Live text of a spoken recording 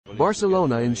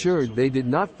Barcelona ensured they did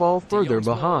not fall further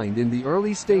behind in the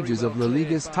early stages of La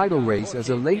Liga's title race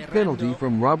as a late penalty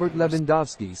from Robert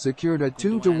Lewandowski secured a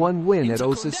 2-1 win at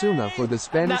Osasuna for the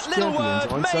Spanish champions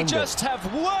on Sunday.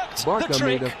 Barca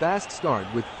made a fast start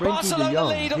with Frenkie de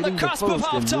Jong hitting the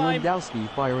post and Lewandowski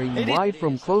firing wide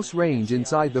from close range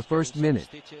inside the first minute.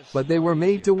 But they were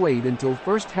made to wait until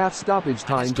first half stoppage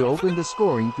time to open the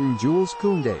scoring through Jules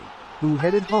Koundé, who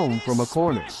headed home from a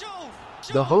corner.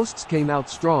 The hosts came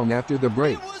out strong after the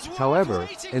break, however,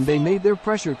 and they made their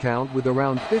pressure count with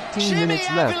around 15 minutes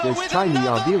left as Xavi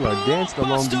Avila danced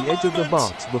along the edge of the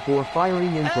box before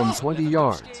firing in from 20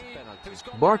 yards.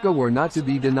 Barca were not to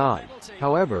be denied,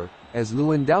 however, as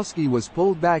Lewandowski was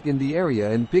pulled back in the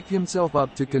area and picked himself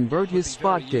up to convert his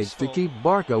spot kick to keep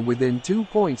Barca within 2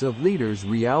 points of leaders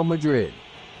Real Madrid.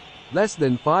 Less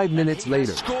than 5 minutes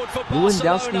later,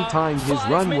 Lewandowski timed his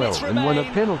run well and won a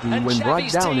penalty when brought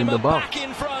down in the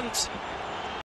box.